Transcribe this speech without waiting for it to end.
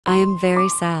am very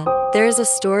sad. There is a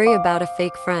story about a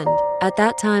fake friend. At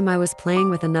that time I was playing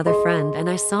with another friend and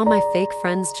I saw my fake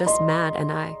friends just mad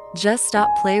and I just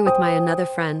stopped play with my another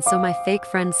friend, so my fake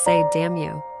friends say, "Damn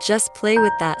you, just play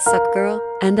with that suck girl."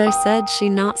 And I said she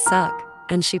not suck,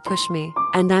 and she pushed me,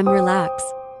 and I'm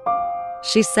relaxed.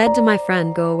 She said to my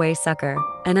friend, "Go away sucker."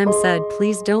 And I'm said,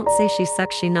 "Please don't say she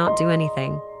sucks, she not do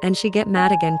anything." And she get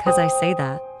mad again cause I say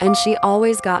that. And she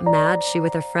always got mad she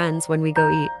with her friends when we go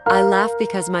eat. I laugh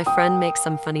because my friend makes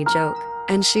some funny joke.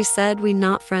 And she said, "We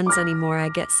not friends anymore." I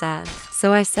get sad.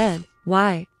 So I said,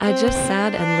 "Why?" I just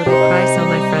sad and little cry, so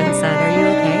my friend said, "Are you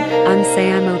okay?" I'm say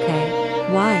I'm okay.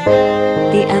 Why?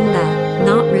 The end that.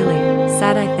 Not really.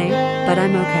 Sad I think, but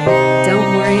I'm okay. Don't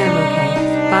worry, I'm okay.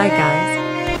 Bye guys.